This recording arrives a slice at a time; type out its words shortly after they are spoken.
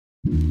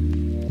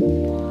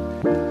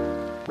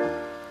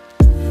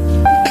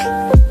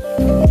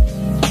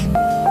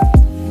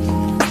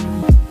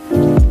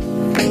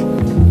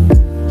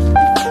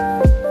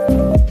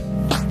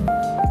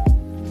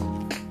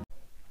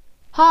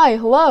Hi,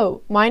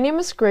 hello. My name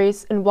is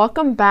Grace, and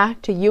welcome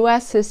back to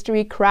U.S.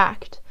 History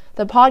Cracked,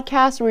 the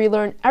podcast where we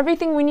learn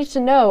everything we need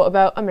to know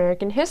about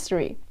American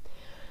history.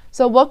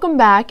 So welcome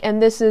back, and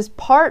this is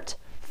part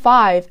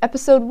 5,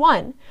 episode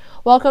 1.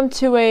 Welcome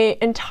to an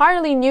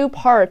entirely new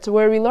part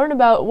where we learn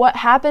about what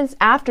happens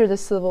after the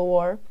Civil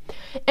War.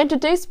 And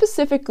today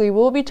specifically,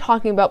 we'll be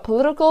talking about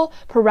political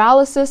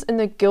paralysis in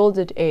the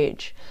Gilded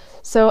Age.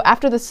 So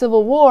after the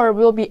Civil War,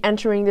 we'll be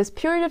entering this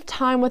period of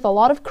time with a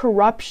lot of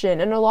corruption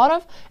and a lot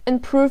of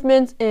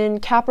improvements in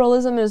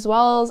capitalism as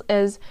well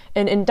as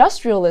in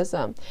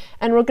industrialism.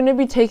 And we're going to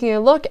be taking a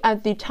look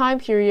at the time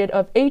period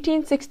of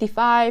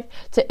 1865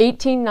 to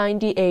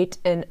 1898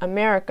 in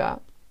America.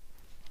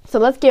 So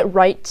let's get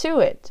right to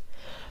it.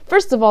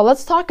 First of all,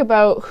 let's talk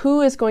about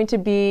who is going to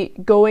be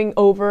going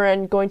over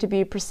and going to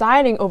be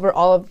presiding over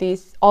all of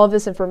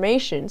this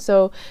information.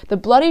 So the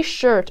Bloody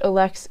Shirt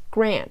elects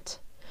Grant.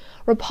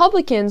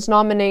 Republicans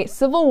nominate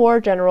Civil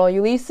War General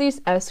Ulysses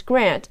S.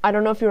 Grant. I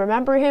don't know if you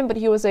remember him, but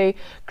he was a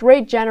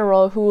great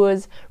general who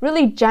was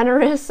really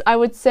generous, I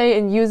would say,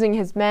 in using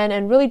his men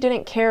and really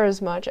didn't care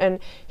as much. And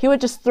he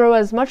would just throw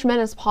as much men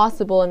as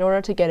possible in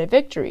order to get a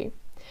victory.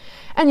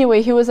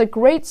 Anyway, he was a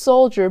great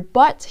soldier,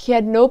 but he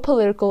had no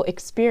political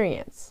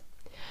experience.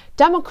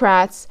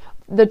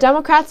 The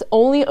Democrats'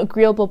 only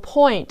agreeable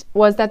point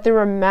was that they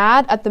were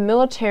mad at the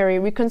military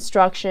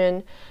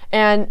reconstruction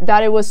and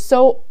that it was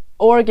so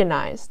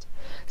organized.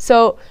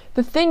 So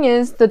the thing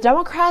is, the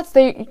Democrats,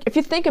 if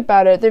you think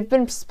about it, they've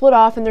been split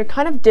off and they're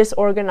kind of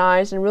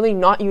disorganized and really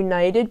not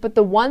united. But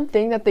the one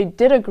thing that they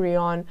did agree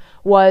on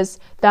was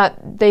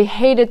that they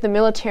hated the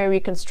military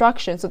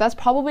reconstruction. So that's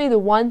probably the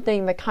one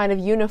thing that kind of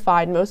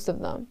unified most of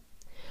them.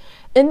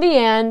 In the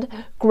end,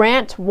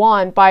 Grant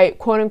won by,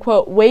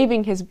 quote-unquote,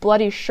 waving his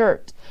bloody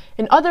shirt.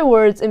 In other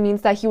words, it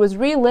means that he was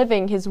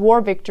reliving his war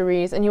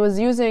victories and he was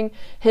using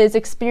his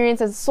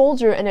experience as a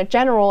soldier and a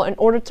general in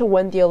order to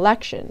win the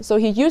election. So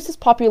he used his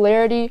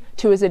popularity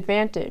to his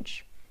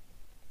advantage.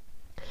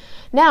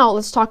 Now,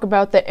 let's talk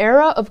about the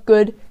era of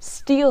good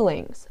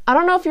stealings. I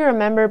don't know if you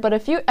remember, but a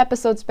few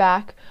episodes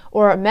back,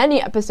 or many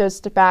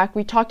episodes back,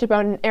 we talked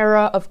about an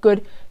era of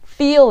good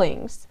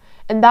feelings.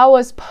 And that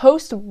was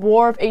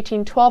post-War of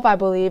 1812, I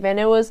believe, and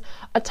it was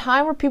a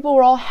time where people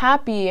were all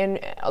happy and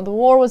the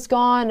war was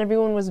gone,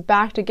 everyone was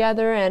back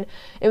together, and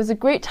it was a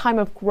great time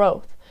of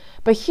growth.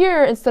 But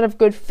here, instead of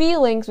good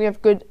feelings, we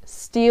have good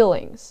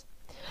stealings.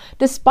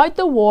 Despite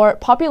the war,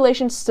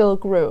 population still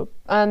grew,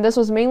 and this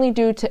was mainly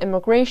due to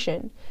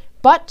immigration.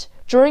 But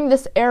during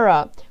this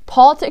era,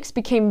 politics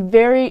became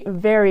very,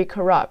 very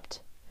corrupt.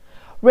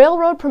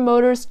 Railroad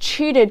promoters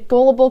cheated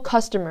gullible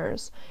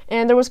customers,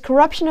 and there was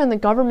corruption in the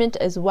government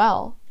as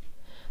well.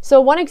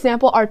 So one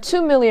example are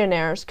two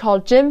millionaires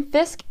called Jim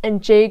Fisk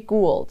and Jay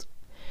Gould.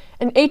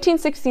 In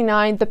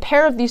 1869, the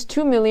pair of these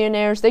two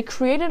millionaires, they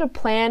created a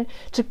plan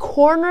to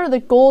corner the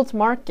gold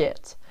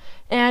market.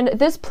 And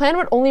this plan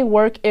would only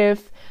work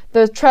if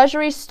the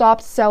Treasury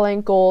stopped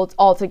selling gold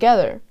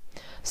altogether.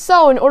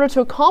 So, in order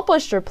to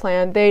accomplish their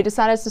plan, they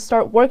decided to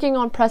start working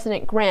on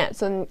President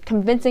Grant and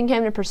convincing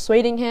him and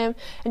persuading him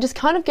and just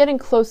kind of getting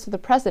close to the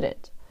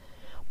president.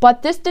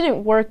 But this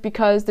didn't work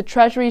because the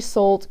Treasury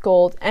sold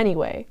gold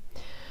anyway.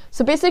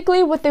 So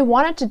basically what they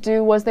wanted to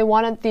do was they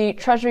wanted the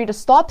Treasury to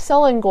stop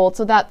selling gold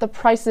so that the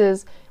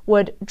prices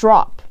would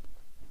drop.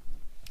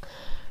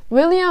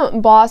 William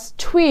Boss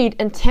Tweed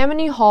and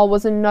Tammany Hall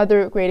was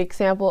another great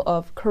example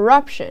of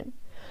corruption.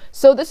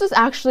 So this is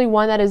actually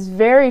one that is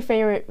very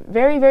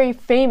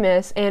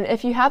famous, and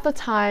if you have the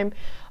time,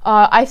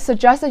 I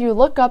suggest that you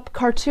look up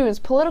cartoons,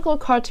 political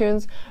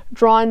cartoons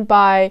drawn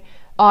by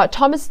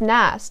Thomas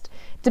Nast,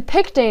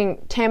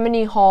 depicting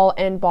Tammany Hall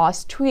and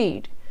Boss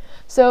Tweed.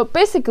 So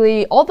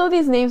basically, although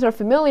these names are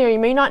familiar, you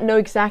may not know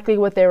exactly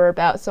what they were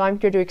about, so I'm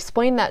here to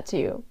explain that to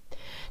you.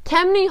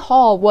 Tammany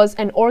Hall was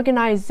an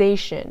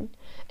organization,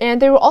 and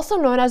they were also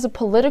known as a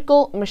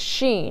political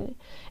machine.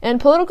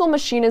 And political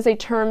machine is a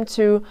term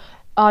to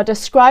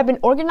describe an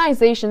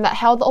organization that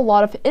held a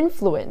lot of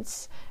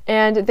influence,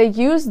 and they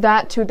used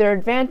that to their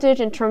advantage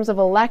in terms of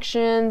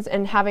elections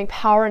and having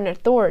power and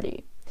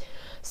authority.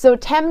 So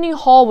Tammany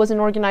Hall was an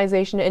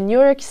organization in New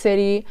York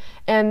City,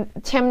 and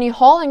Tammany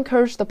Hall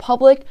encouraged the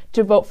public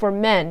to vote for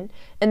men,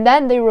 and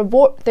then they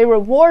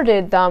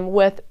rewarded them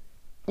with,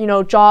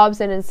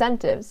 jobs and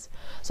incentives.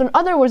 So in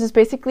other words, it's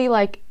basically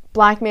like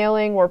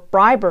blackmailing or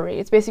bribery.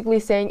 It's basically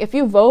saying, if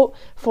you vote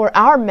for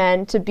our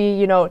men to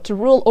be, to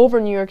rule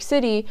over New York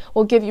City,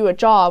 we'll give you a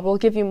job, we'll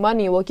give you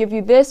money, we'll give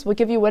you this, we'll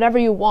give you whatever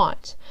you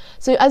want.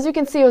 So as you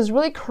can see, it was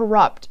really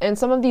corrupt, and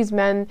some of these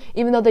men,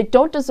 even though they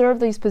don't deserve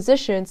these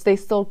positions, they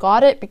still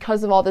got it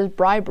because of all this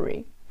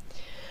bribery.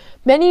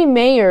 Many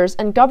mayors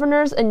and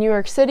governors in New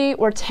York City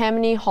were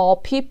Tammany Hall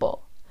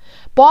people.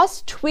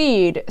 Boss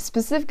Tweed,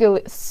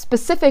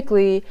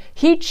 specifically,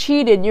 he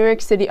cheated New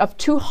York City of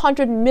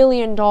 $200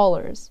 million.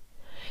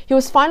 He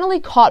was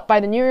finally caught by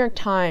the New York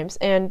Times,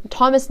 and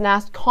Thomas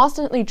Nast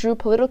constantly drew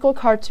political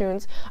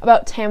cartoons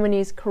about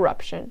Tammany's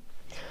corruption.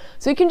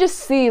 So you can just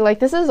see,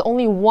 this is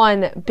only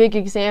one big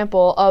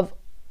example of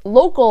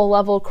local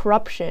level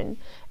corruption.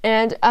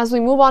 And as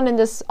we move on in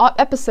this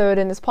episode,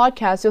 in this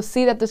podcast, you'll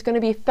see that there's going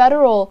to be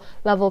federal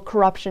level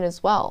corruption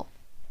as well.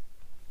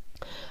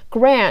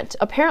 Grant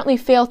apparently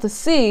failed to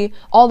see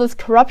all this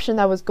corruption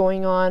that was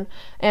going on,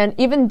 and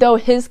even though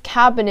his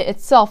cabinet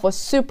itself was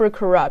super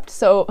corrupt.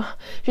 So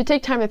if you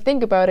take time to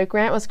think about it,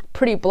 Grant was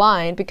pretty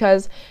blind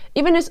because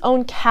even his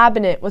own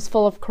cabinet was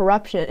full of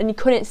corruption and he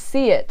couldn't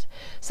see it.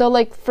 So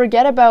like,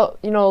 forget about,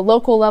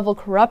 local level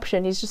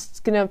corruption. He's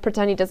just gonna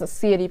pretend he doesn't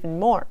see it even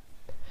more.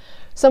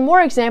 Some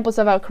more examples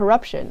about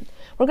corruption.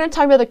 We're going to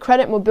talk about the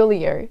Credit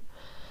Mobilier.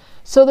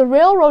 So the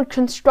railroad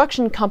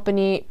construction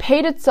company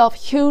paid itself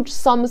huge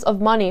sums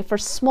of money for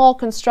small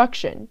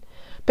construction.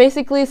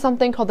 Basically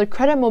something called the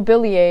Credit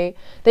Mobilier.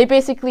 They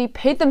basically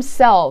paid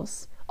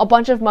themselves a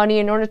bunch of money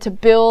in order to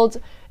build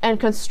and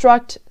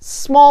construct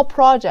small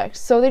projects.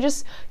 So they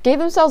just gave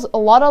themselves a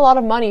lot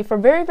of money for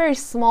very, very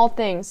small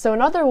things. So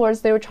in other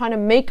words, they were trying to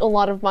make a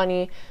lot of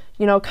money,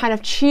 kind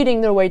of cheating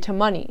their way to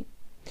money.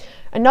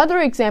 Another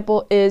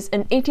example is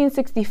in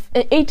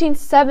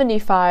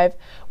 1875,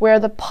 where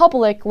the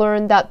public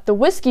learned that the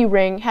whiskey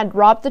ring had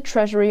robbed the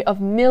treasury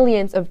of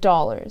millions of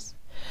dollars.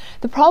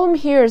 The problem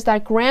here is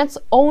that Grant's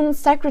own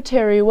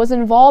secretary was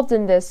involved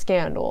in this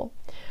scandal.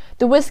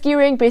 The whiskey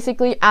ring,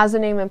 basically, as the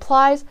name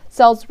implies,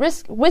 sells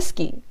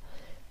whiskey.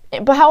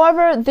 But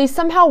however, they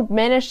somehow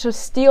managed to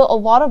steal a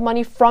lot of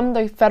money from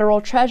the federal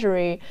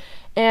treasury.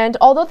 And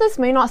although this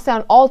may not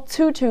sound all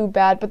too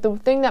bad, but the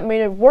thing that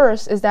made it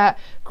worse is that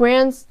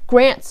Grant's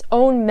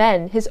own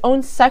men, his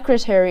own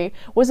secretary,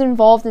 was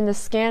involved in the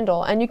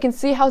scandal, and you can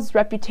see how his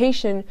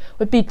reputation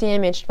would be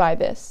damaged by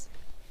this.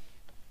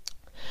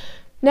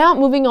 Now,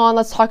 moving on,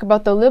 let's talk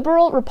about the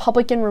Liberal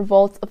Republican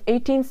revolts of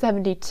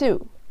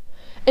 1872.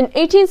 In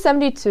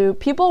 1872,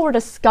 people were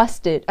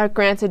disgusted at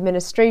Grant's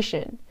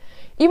administration.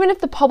 Even if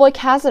the public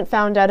hasn't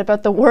found out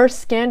about the worst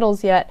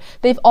scandals yet,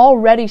 they've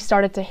already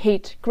started to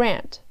hate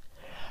Grant.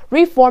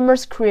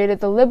 Reformers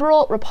created the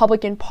Liberal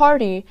Republican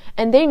Party,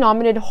 and they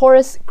nominated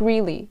Horace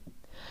Greeley.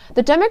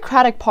 The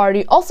Democratic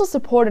Party also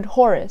supported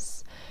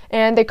Horace,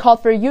 and they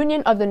called for a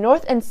union of the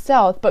North and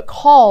South, but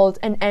called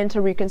an end to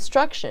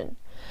Reconstruction.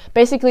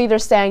 Basically, they're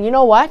saying, you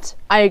know what?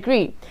 I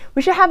agree.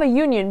 We should have a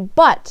union,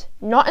 but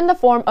not in the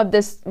form of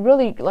this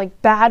really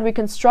bad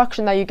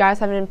Reconstruction that you guys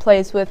have in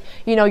place with,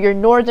 your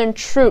northern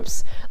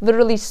troops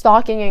literally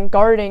stalking and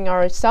guarding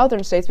our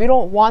southern states. We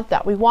don't want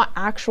that. We want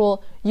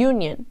actual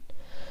union.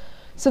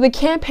 So the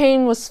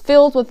campaign was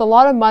filled with a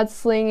lot of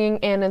mudslinging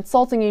and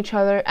insulting each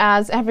other,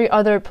 as every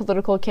other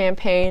political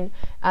campaign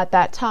at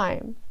that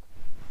time.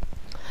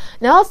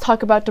 Now let's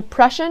talk about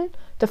depression,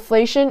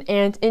 deflation,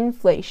 and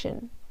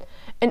inflation.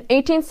 In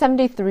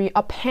 1873,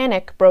 a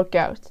panic broke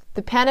out,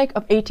 the Panic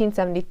of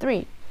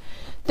 1873.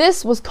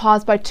 This was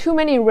caused by too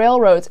many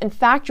railroads and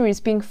factories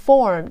being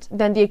formed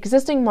than the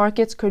existing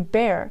markets could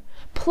bear,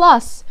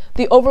 plus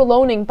the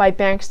overloaning by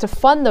banks to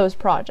fund those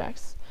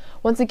projects.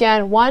 Once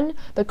again,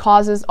 the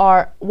causes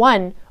are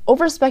 1,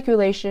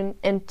 overspeculation,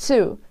 and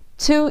 2,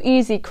 too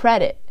easy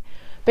credit.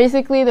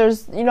 Basically,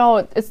 there's,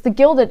 it's the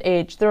Gilded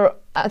Age.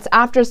 It's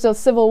after the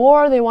Civil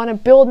War. They want to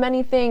build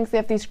many things. They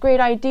have these great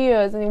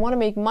ideas, and they want to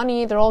make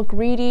money. They're all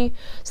greedy.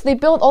 So they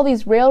build all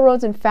these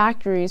railroads and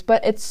factories,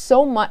 but it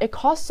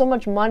costs so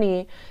much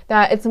money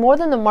that it's more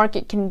than the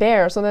market can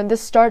bear. So then this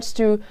starts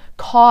to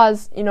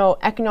cause,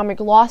 economic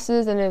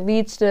losses, and it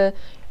leads to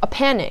a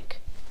panic.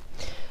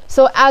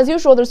 So as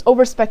usual, there's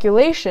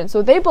overspeculation.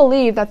 So they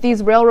believe that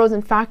these railroads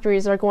and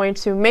factories are going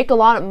to make a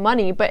lot of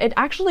money, but it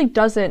actually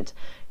doesn't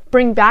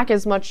bring back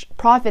as much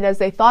profit as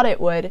they thought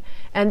it would,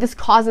 and this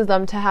causes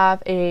them to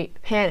have a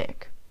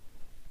panic.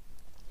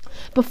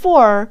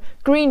 Before,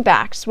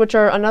 greenbacks, which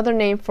are another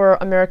name for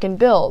American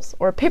bills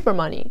or paper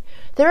money,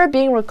 they were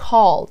being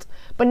recalled.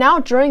 But now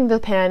during the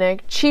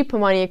panic, cheap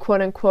money,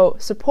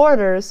 quote-unquote,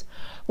 supporters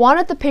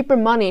wanted the paper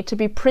money to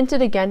be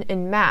printed again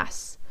in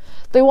mass.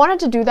 They wanted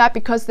to do that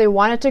because they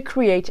wanted to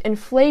create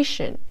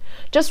inflation.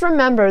 Just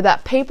remember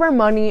that paper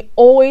money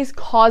always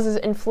causes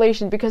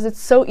inflation because it's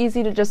so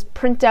easy to just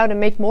print out and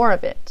make more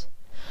of it.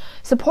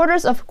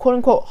 Supporters of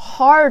quote-unquote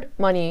hard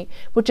money,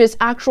 which is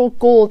actual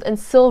gold and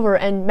silver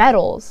and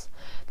metals,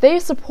 they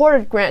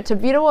supported Grant to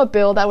veto a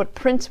bill that would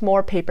print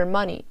more paper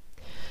money.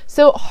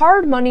 So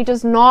hard money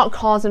does not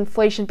cause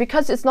inflation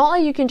because it's not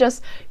like you can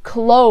just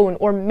clone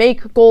or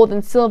make gold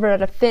and silver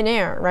out of thin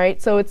air, right?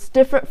 So it's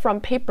different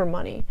from paper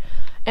money.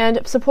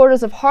 And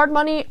supporters of hard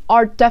money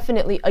are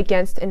definitely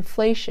against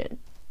inflation.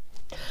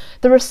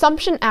 The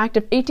Resumption Act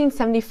of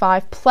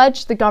 1875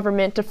 pledged the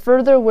government to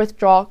further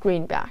withdraw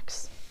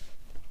greenbacks.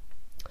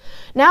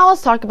 Now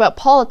let's talk about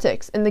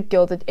politics in the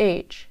Gilded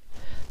Age.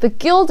 The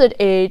Gilded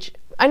Age,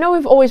 I know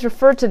we've always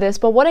referred to this,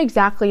 but what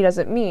exactly does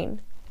it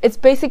mean? It's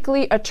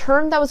basically a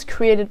term that was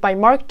created by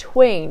Mark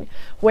Twain,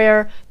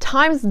 where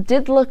times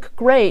did look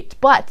great,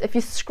 but if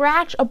you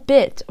scratch a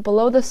bit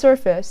below the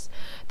surface,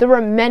 there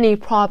were many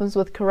problems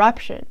with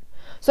corruption.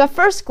 So at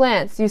first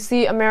glance, you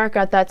see America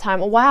at that time,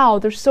 wow,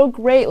 they're so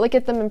great, look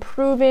at them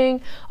improving,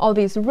 all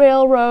these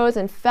railroads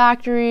and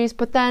factories,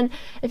 but then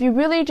if you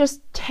really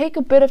just take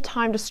a bit of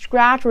time to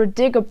scratch or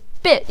dig a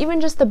bit,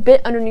 even just a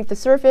bit underneath the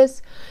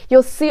surface,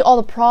 you'll see all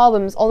the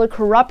problems, all the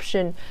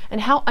corruption,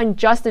 and how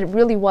unjust it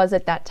really was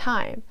at that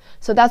time.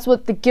 So that's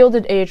what the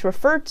Gilded Age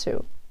referred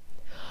to.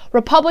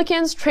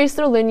 Republicans trace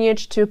their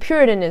lineage to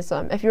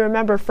Puritanism. If you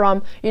remember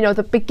from,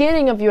 the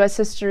beginning of U.S.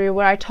 history,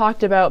 where I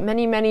talked about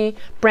many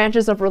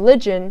branches of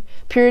religion,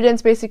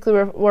 Puritans basically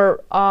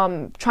were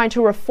trying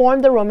to reform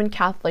the Roman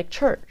Catholic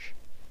Church.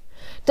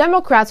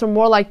 Democrats were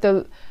more like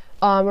the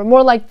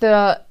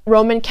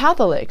Roman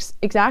Catholics.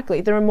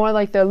 Exactly, they were more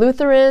like the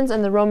Lutherans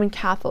and the Roman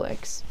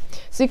Catholics.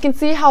 So you can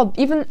see how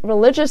even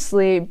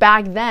religiously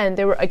back then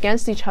they were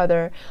against each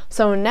other.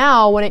 So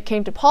now when it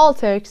came to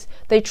politics,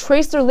 they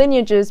traced their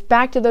lineages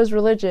back to those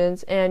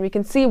religions, and we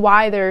can see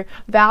why their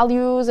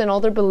values and all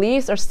their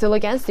beliefs are still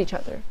against each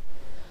other.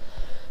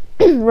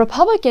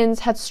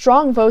 Republicans had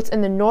strong votes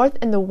in the North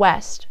and the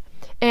West,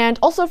 and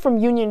also from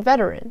Union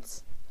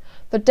veterans.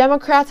 The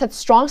Democrats had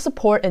strong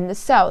support in the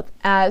South,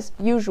 as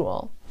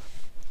usual.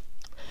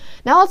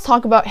 Now let's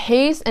talk about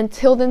Hayes and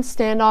Tilden's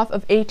standoff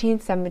of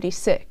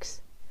 1876.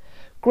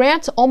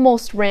 Grant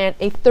almost ran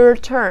a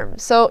third term.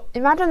 So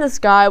imagine this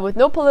guy with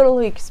no political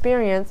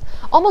experience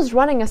almost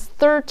running a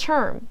third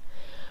term.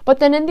 But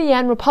then in the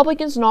end,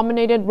 Republicans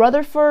nominated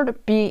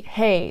Rutherford B.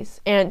 Hayes,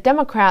 and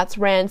Democrats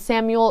ran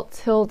Samuel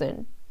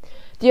Tilden.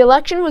 The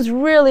election was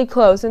really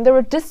close, and there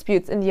were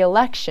disputes in the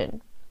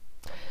election.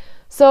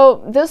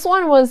 So this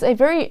one was a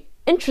very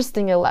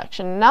interesting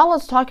election. Now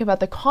let's talk about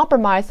the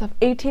Compromise of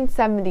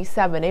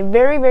 1877, a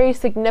very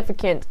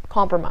significant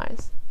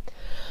compromise.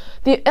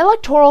 The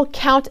Electoral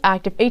Count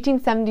Act of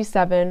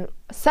 1877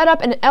 set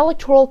up an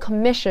electoral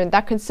commission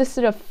that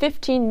consisted of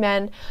 15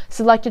 men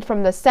selected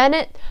from the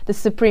Senate, the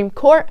Supreme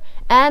Court,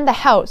 and the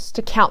House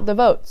to count the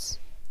votes.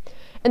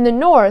 In the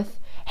North,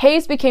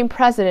 Hayes became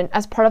president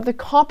as part of the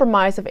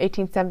Compromise of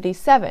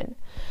 1877.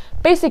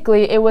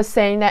 Basically, it was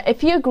saying that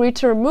if he agreed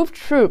to remove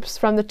troops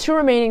from the two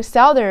remaining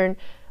southern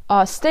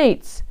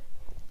states,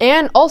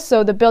 and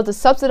also the bill to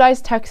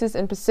subsidize Texas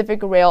and Pacific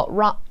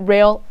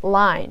rail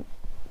line.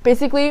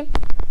 Basically,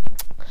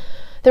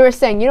 they were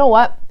saying, you know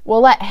what, we'll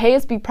let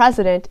Hayes be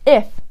president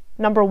if,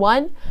 number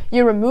one,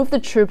 you remove the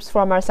troops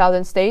from our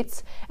southern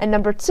states, and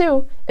number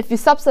two, if you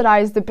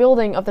subsidize the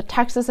building of the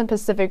Texas and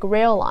Pacific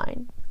rail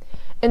line.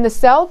 In the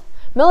South,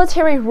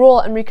 military rule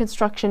and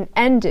Reconstruction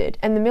ended,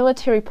 and the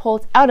military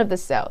pulled out of the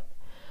South.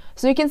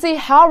 So you can see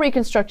how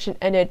Reconstruction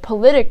ended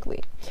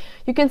politically.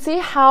 You can see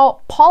how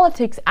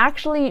politics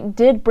actually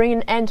did bring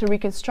an end to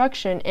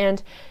Reconstruction,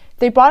 and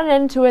they brought an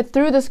end to it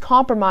through this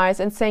compromise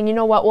and saying, you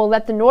know what, we'll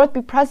let the North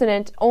be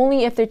president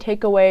only if they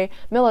take away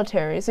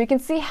military. So you can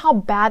see how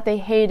bad they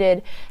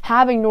hated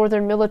having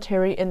Northern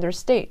military in their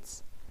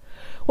states.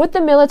 With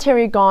the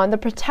military gone, the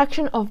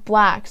protection of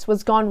blacks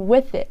was gone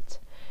with it.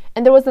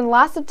 And there was a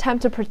last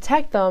attempt to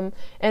protect them,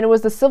 and it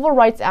was the Civil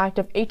Rights Act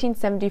of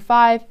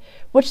 1875,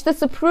 which the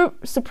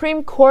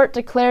Supreme Court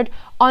declared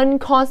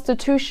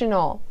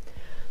unconstitutional.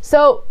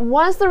 So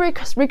once the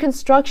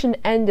Reconstruction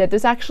ended,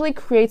 this actually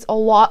creates a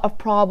lot of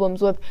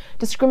problems with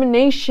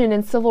discrimination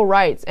and civil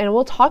rights, and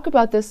we'll talk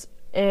about this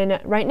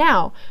right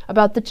now,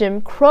 about the Jim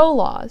Crow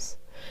laws.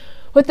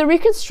 With the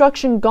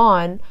Reconstruction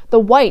gone, the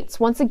whites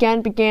once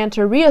again began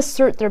to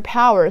reassert their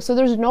power, so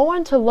there's no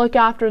one to look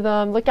after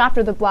them, look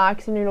after the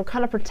blacks, and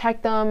kind of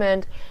protect them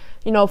and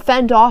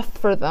fend off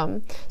for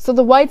them. So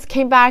the whites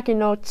came back,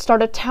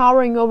 started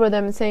towering over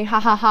them and saying, ha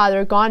ha ha,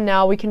 they're gone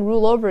now, we can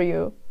rule over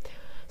you.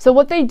 So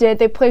what they did,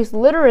 they placed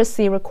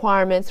literacy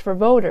requirements for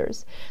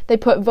voters. They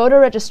put voter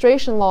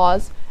registration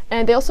laws,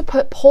 and they also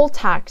put poll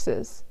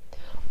taxes.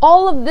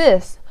 All of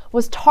this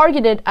was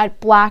targeted at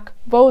black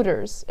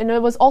voters, and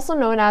it was also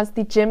known as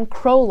the Jim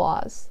Crow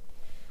laws.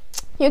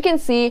 You can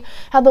see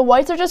how the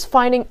whites are just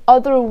finding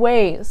other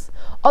ways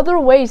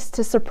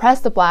to suppress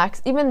the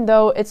blacks, even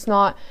though it's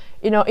not,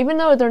 even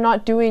though they're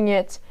not doing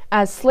it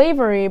as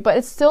slavery, but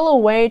it's still a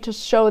way to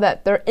show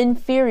that they're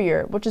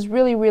inferior, which is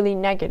really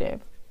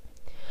negative.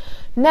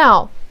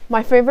 Now,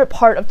 my favorite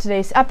part of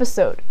today's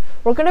episode.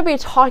 We're going to be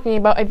talking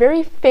about a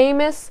very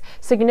famous,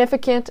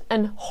 significant,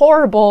 and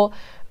horrible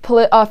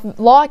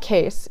law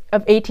case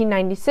of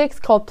 1896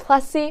 called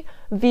Plessy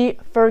v.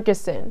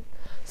 Ferguson.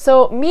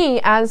 So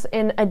me, as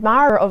an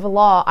admirer of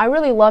law, I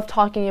really love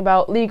talking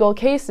about legal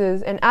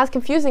cases, and as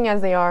confusing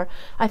as they are,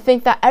 I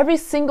think that every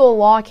single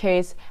law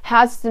case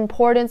has its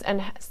importance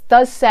and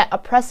does set a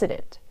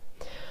precedent.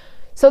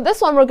 So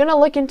this one we're going to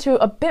look into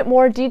a bit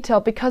more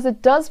detail because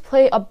it does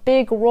play a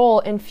big role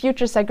in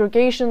future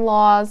segregation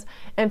laws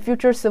and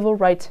future civil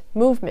rights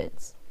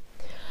movements.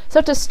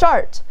 So to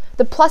start,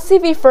 the Plessy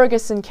v.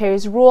 Ferguson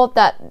case ruled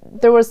that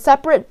there were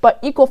separate but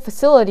equal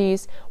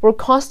facilities were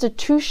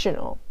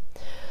constitutional.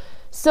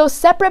 So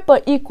separate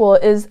but equal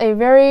is a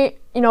very,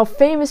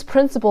 famous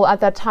principle at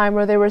that time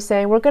where they were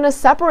saying, we're going to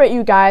separate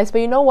you guys,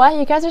 but you know what?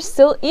 You guys are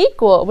still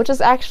equal, which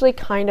is actually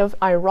kind of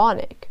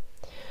ironic.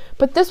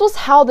 But this was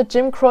how the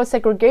Jim Crow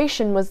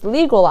segregation was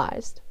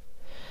legalized.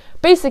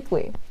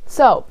 Basically,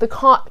 so the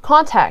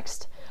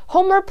context.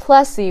 Homer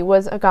Plessy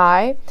was a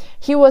guy.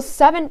 He was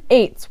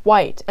 7/8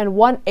 white and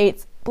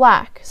 1/8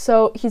 black.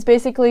 So he's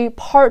basically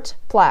part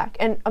black,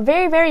 and a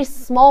very, very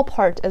small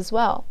part as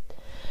well.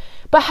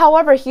 But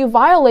however, he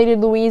violated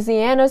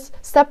Louisiana's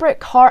Separate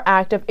Car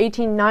Act of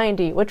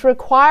 1890, which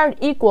required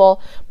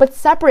equal but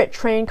separate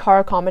train car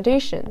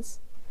accommodations.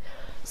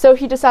 So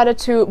he decided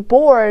to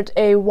board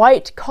a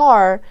white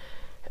car.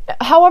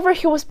 However,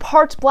 he was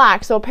part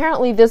black, so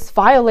apparently this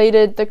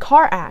violated the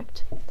Car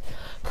Act.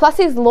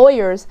 Plessy's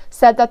lawyers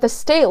said that the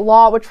state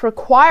law which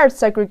required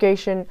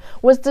segregation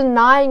was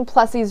denying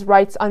Plessy's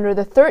rights under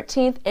the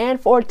 13th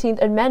and 14th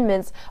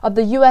Amendments of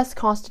the U.S.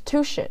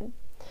 Constitution.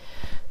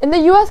 In the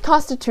U.S.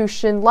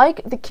 Constitution,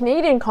 like the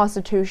Canadian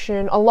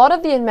Constitution, a lot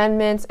of the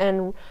amendments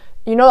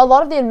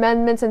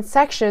and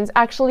sections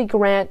actually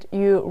grant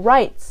you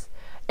rights.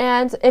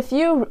 And if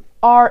you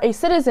are a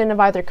citizen of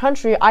either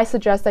country, I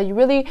suggest that you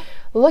really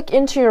look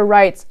into your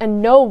rights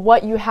and know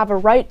what you have a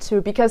right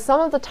to, because some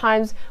of the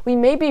times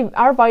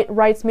our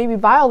rights may be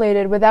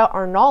violated without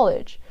our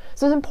knowledge.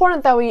 So it's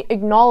important that we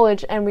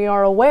acknowledge and we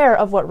are aware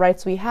of what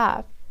rights we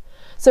have.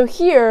 So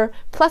here,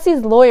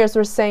 Plessy's lawyers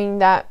were saying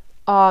that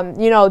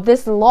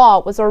this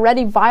law was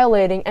already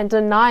violating and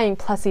denying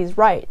Plessy's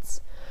rights,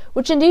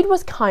 which indeed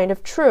was kind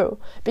of true,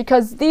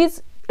 because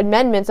these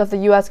amendments of the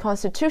U.S.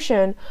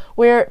 Constitution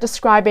were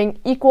describing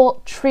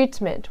equal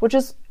treatment, which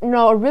is,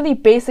 a really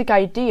basic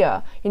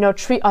idea.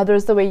 Treat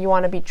others the way you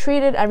want to be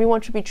treated.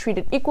 Everyone should be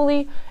treated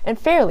equally and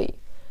fairly.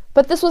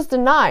 But this was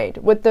denied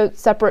with the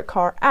Separate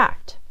Car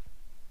Act.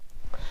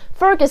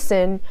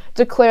 Ferguson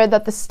declared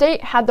that the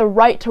state had the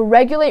right to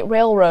regulate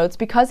railroads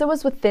because it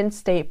was within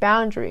state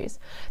boundaries.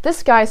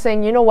 This guy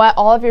saying, you know what,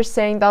 all of you're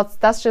saying,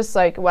 that's just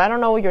like, well, I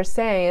don't know what you're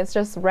saying, it's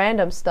just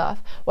random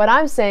stuff. What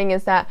I'm saying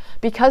is that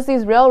because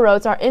these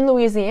railroads are in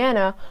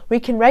Louisiana,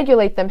 we can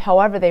regulate them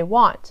however they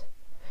want.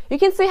 You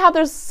can see how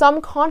there's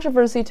some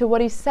controversy to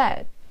what he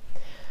said.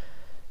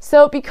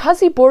 So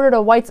because he boarded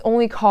a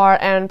whites-only car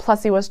and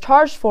Plessy was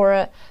charged for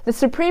it, the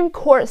Supreme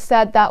Court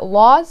said that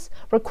laws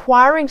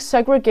requiring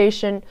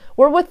segregation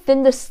were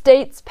within the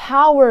state's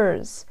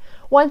powers.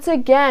 Once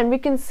again, we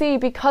can see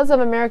because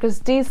of America's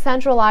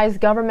decentralized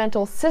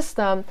governmental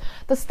system,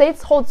 the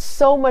states hold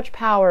so much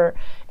power,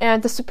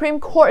 and the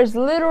Supreme Court is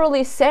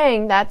literally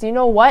saying that, you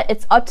know what,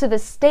 it's up to the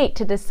state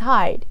to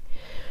decide,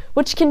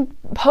 which can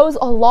pose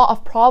a lot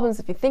of problems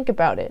if you think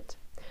about it.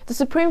 The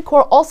Supreme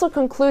Court also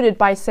concluded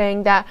by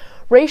saying that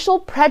racial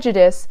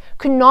prejudice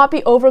could not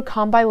be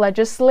overcome by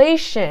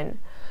legislation.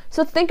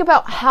 So think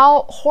about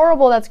how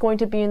horrible that's going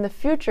to be in the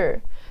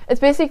future.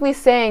 It's basically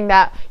saying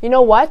that, you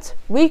know what,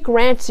 we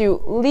grant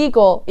you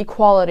legal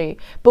equality,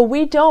 but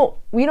we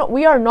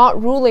are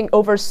not ruling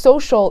over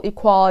social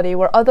equality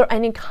or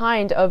any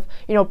kind of,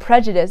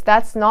 prejudice.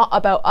 That's not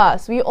about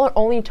us. We are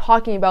only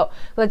talking about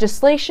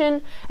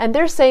legislation, and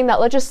they're saying that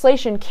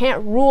legislation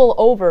can't rule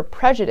over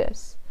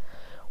prejudice,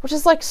 which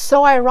is like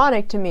so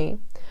ironic to me.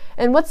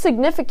 And what's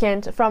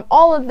significant from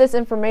all of this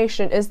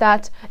information is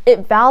that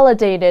it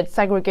validated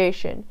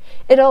segregation.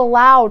 It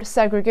allowed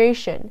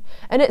segregation.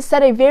 And it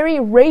set a very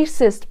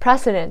racist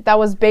precedent that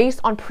was based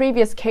on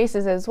previous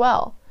cases as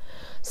well.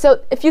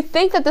 So if you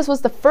think that this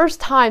was the first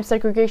time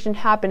segregation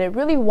happened, it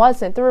really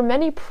wasn't. There were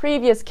many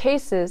previous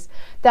cases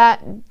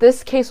that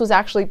this case was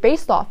actually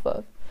based off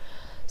of.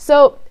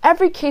 So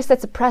every case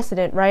sets a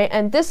precedent, right?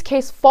 And this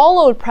case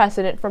followed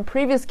precedent from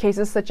previous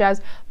cases such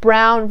as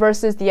Brown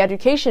versus the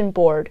Education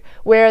Board,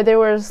 where there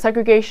was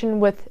segregation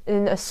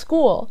within a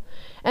school.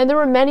 And there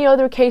were many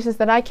other cases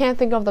that I can't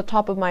think of the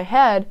top of my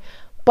head,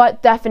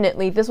 but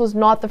definitely this was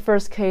not the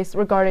first case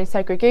regarding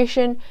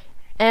segregation,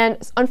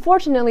 and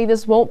unfortunately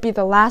this won't be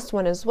the last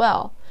one as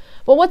well.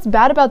 But what's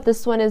bad about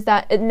this one is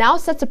that it now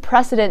sets a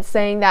precedent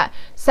saying that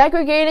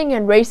segregating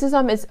and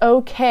racism is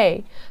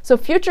okay. So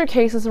future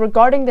cases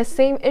regarding the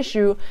same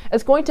issue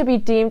is going to be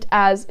deemed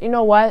as, you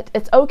know what,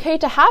 it's okay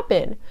to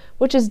happen,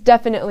 which is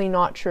definitely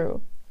not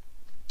true.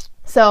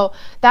 So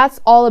that's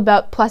all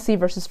about Plessy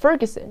versus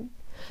Ferguson.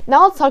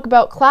 Now let's talk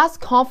about class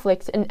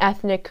conflicts and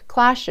ethnic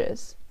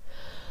clashes.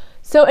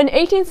 So in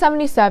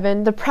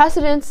 1877, the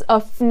presidents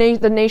of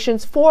the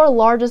nation's 4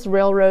 largest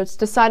railroads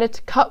decided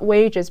to cut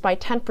wages by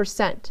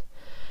 10%.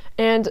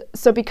 And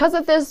so because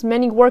of this,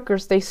 many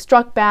workers, they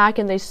struck back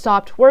and they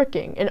stopped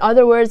working. In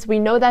other words, we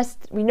know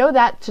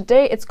that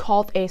today it's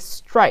called a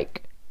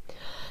strike.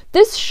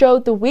 This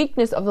showed the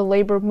weakness of the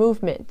labor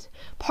movement,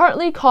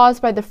 partly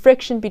caused by the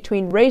friction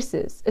between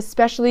races,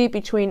 especially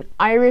between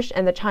Irish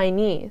and the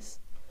Chinese.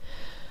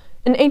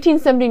 In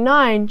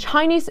 1879,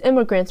 Chinese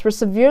immigrants were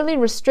severely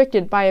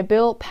restricted by a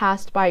bill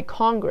passed by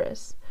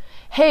Congress.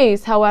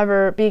 Hayes,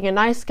 however, being a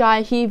nice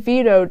guy, he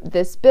vetoed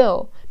this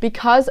bill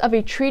because of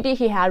a treaty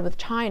he had with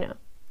China.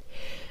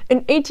 In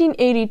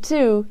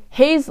 1882,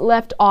 Hayes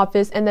left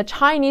office and the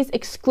Chinese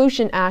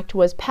Exclusion Act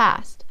was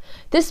passed.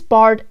 This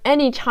barred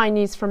any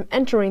Chinese from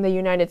entering the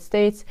United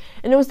States,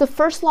 and it was the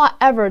first law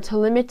ever to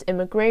limit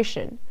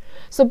immigration.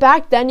 So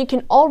back then, you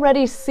can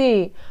already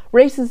see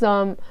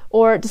racism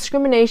or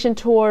discrimination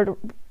toward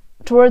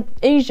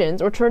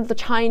Asians or toward the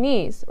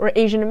Chinese or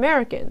Asian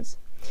Americans.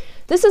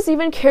 This is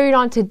even carried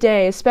on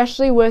today,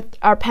 especially with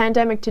our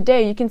pandemic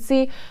today. You can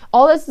see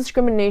all this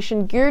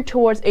discrimination geared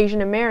towards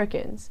Asian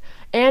Americans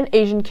and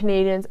Asian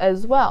Canadians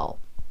as well.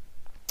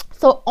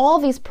 So all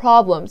these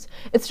problems,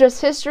 it's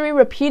just history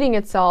repeating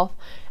itself,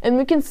 and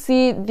we can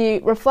see the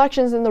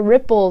reflections and the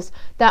ripples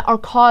that are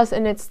caused,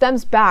 and it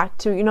stems back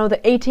to,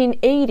 the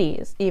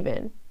 1880s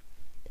even.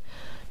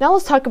 Now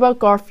let's talk about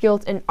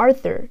Garfield and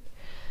Arthur.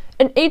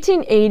 In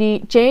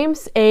 1880,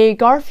 James A.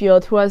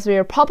 Garfield, who was a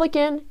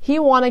Republican, he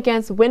won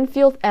against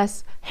Winfield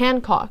S.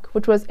 Hancock,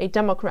 which was a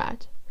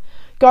Democrat.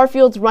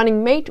 Garfield's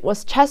running mate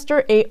was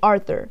Chester A.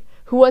 Arthur,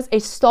 who was a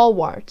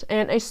stalwart.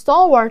 And a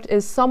stalwart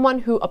is someone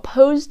who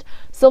opposed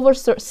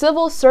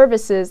civil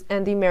services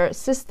and the merit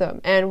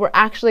system, and were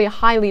actually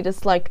highly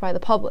disliked by the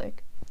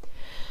public.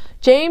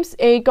 James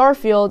A.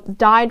 Garfield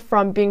died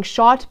from being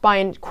shot by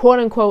an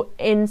quote-unquote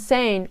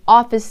insane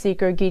office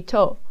seeker,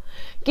 Guiteau.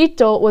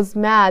 Guiteau was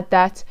mad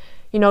that,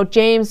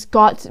 James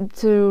got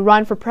to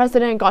run for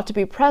president, got to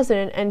be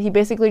president, and he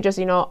basically just,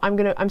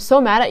 I'm so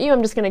mad at you,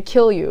 I'm just gonna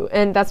kill you.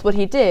 And that's what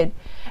he did.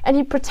 And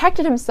he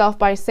protected himself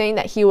by saying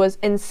that he was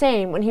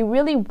insane when he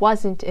really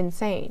wasn't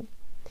insane.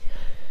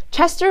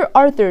 Chester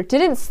Arthur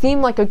didn't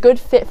seem like a good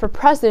fit for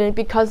president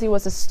because he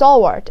was a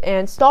stalwart,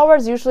 and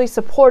stalwarts usually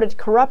supported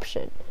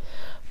corruption.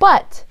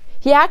 But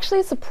he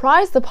actually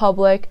surprised the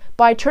public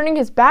by turning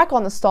his back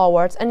on the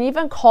stalwarts and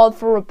even called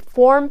for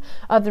reform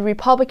of the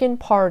Republican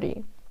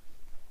Party.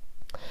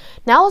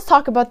 Now let's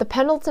talk about the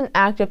Pendleton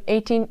Act of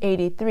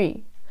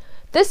 1883.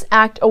 This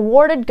act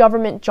awarded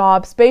government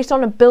jobs based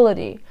on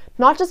ability,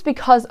 not just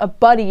because a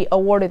buddy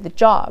awarded the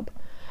job.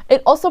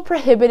 It also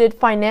prohibited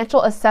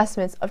financial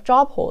assessments of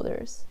job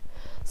holders.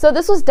 So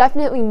this was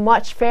definitely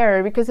much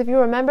fairer, because if you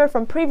remember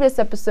from previous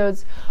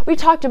episodes, we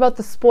talked about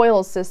the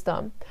spoils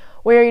system,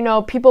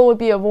 where, people would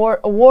be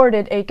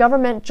awarded a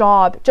government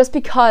job just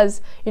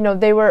because,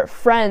 they were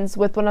friends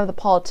with one of the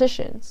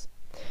politicians.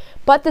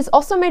 But this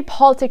also made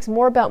politics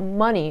more about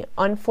money,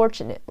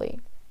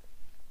 unfortunately.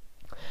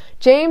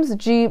 James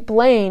G.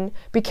 Blaine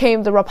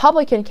became the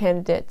Republican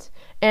candidate,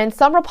 and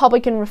some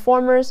Republican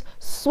reformers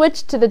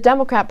switched to the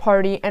Democrat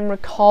Party and were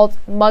called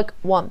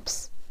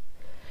mugwumps.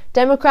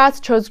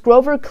 Democrats chose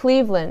Grover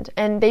Cleveland,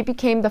 and they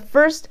became the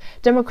first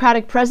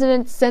Democratic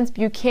president since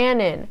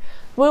Buchanan.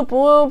 Whoop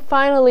whoop,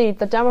 finally,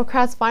 the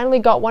Democrats finally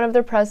got one of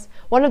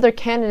their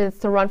candidates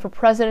to run for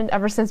president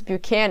ever since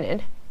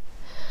Buchanan.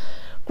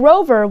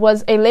 Grover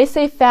was a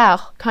laissez-faire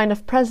kind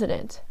of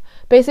president.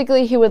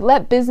 Basically, he would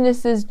let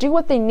businesses do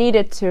what they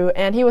needed to,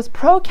 and he was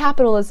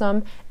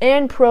pro-capitalism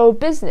and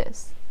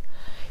pro-business.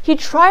 He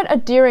tried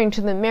adhering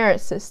to the merit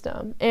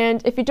system,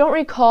 and if you don't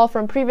recall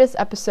from previous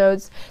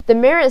episodes, the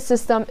merit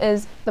system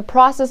is the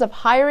process of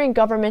hiring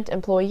government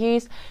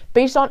employees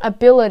based on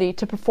ability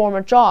to perform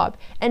a job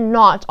and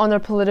not on their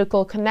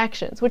political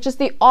connections, which is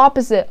the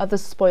opposite of the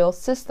spoils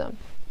system.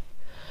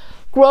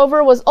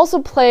 Grover was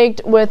also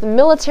plagued with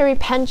military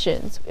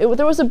pensions.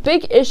 There was a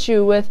big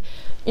issue with,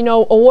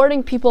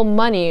 awarding people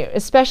money,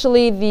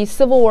 especially the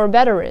Civil War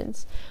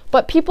veterans.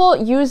 But people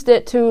used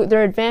it to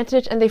their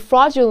advantage, and they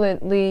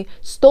fraudulently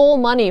stole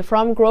money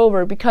from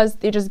Grover because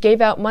they just gave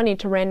out money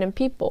to random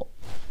people.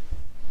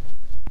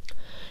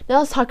 Now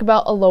let's talk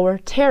about a lower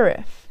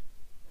tariff.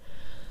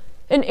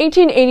 In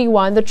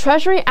 1881, the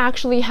Treasury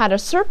actually had a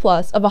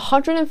surplus of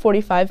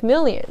 $145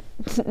 million.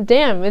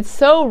 Damn, it's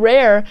so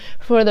rare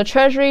for the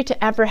Treasury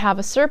to ever have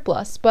a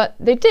surplus, but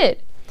they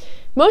did.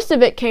 Most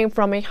of it came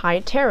from a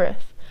high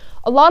tariff.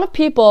 A lot of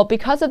people,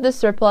 because of this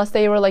surplus,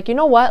 they were like, you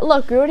know what,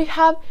 look, we already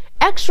have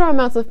extra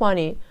amounts of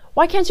money.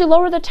 Why can't you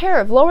lower the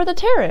tariff? Lower the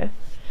tariff.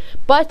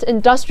 But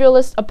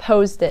industrialists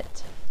opposed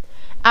it.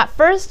 At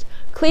first,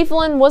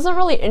 Cleveland wasn't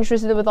really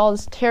interested with all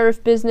this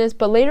tariff business,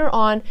 but later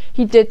on,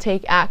 he did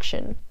take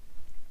action.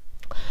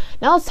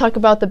 Now let's talk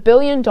about the $1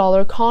 billion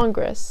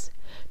Congress.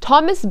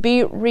 Thomas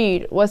B.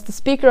 Reed was the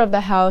Speaker of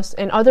the House,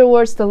 in other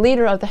words, the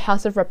leader of the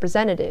House of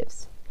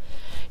Representatives.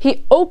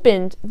 He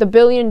opened the $1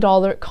 billion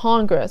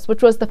Congress,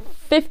 which was the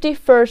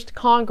 51st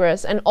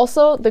Congress, and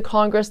also the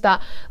Congress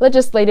that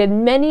legislated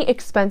many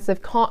expensive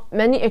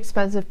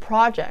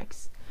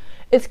projects.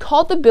 It's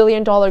called the $1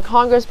 billion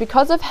Congress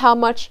because of how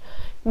much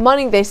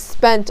money they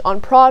spent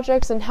on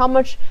projects and how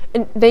much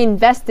they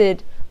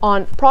invested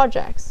on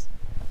projects.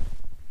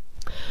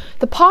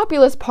 The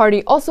Populist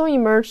Party also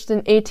emerged in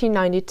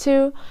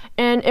 1892,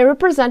 and it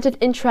represented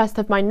interests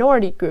of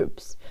minority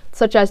groups,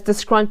 such as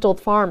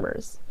disgruntled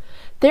farmers.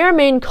 Their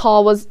main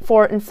call was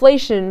for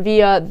inflation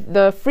via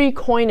the free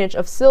coinage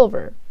of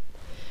silver.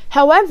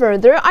 However,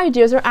 their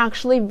ideas are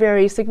actually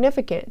very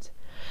significant.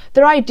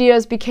 Their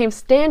ideas became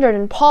standard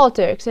in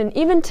politics, and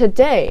even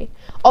today,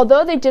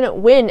 although they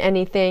didn't win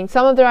anything,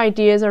 some of their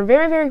ideas are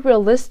very, very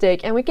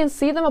realistic, and we can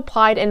see them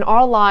applied in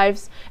our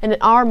lives and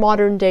in our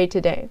modern day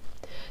today.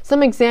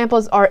 Some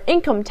examples are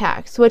income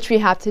tax, which we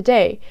have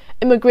today,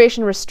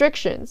 immigration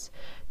restrictions,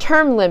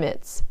 term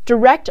limits,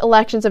 direct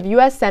elections of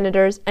U.S.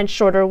 senators, and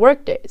shorter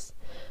workdays.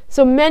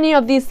 So many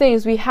of these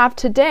things we have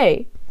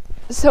today.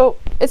 So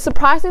it's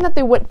surprising that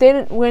they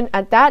didn't win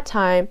at that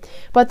time,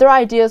 but their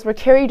ideas were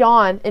carried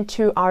on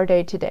into our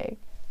day today.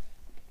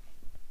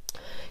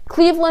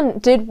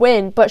 Cleveland did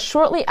win, but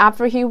shortly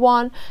after he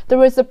won, there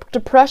was the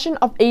Depression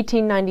of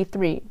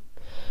 1893.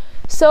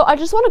 So I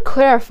just want to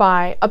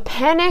clarify, a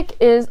panic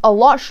is a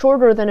lot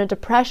shorter than a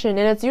depression,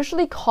 and it's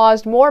usually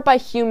caused more by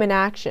human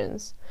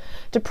actions.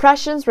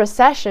 Depressions,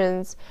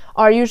 recessions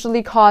are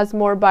usually caused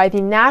more by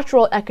the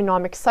natural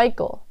economic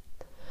cycle.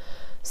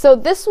 So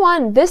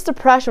this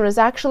depression was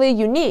actually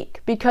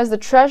unique because the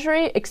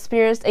Treasury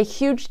experienced a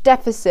huge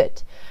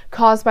deficit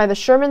caused by the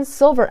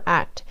Sherman-Silver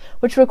Act,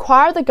 which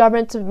required the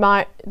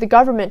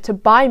government to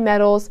buy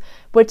metals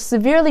which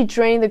severely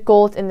drained the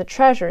gold in the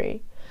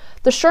Treasury.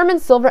 The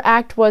Sherman-Silver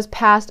Act was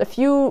passed a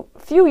few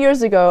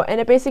years ago,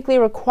 and it basically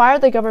required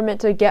the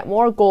government to get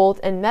more gold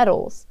and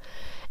metals.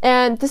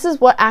 And this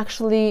is what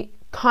actually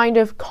kind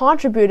of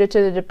contributed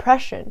to the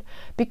Depression.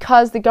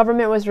 Because the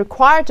government was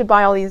required to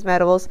buy all these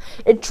metals,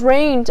 it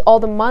drained all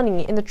the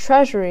money in the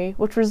Treasury,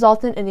 which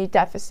resulted in a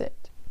deficit.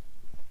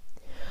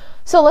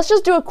 So let's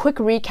just do a quick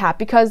recap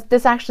because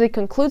this actually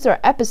concludes our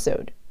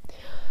episode.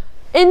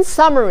 In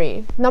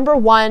summary, number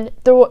one,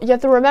 you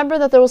have to remember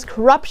that there was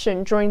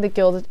corruption during the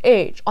Gilded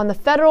Age on the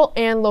federal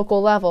and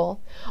local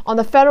level. On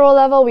the federal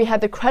level, we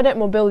had the Credit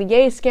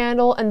Mobilier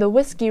scandal and the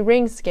Whiskey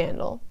Ring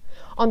scandal.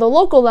 On the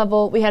local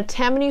level, we had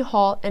Tammany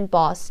Hall and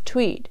Boss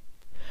Tweed.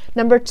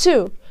 Number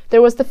two,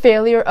 there was the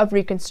failure of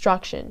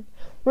Reconstruction.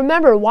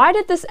 Remember, why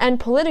did this end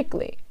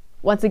politically?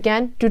 Once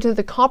again, due to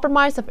the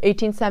Compromise of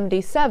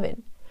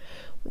 1877.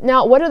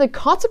 Now, what are the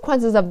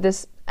consequences of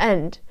this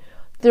end?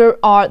 There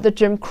are the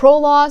Jim Crow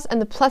laws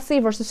and the Plessy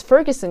versus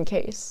Ferguson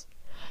case.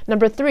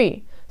 Number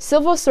three,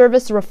 civil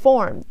service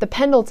reform, the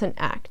Pendleton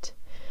Act.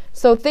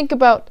 So think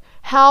about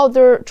how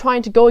they're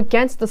trying to go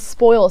against the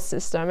spoil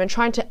system and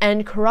trying to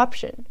end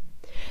corruption.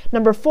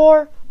 Number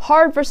four,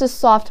 hard versus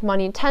soft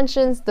money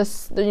tensions,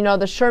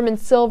 the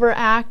Sherman-Silver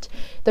Act,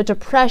 the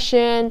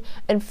Depression,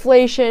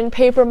 inflation,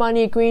 paper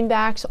money,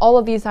 greenbacks, all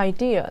of these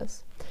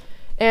ideas.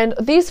 And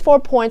these 4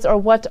 points are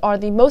what are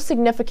the most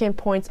significant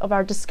points of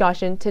our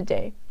discussion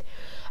today.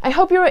 I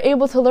hope you were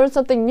able to learn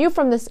something new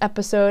from this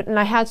episode, and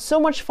I had so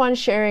much fun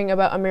sharing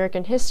about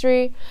American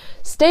history.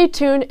 Stay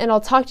tuned, and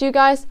I'll talk to you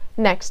guys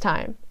next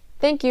time.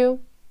 Thank you.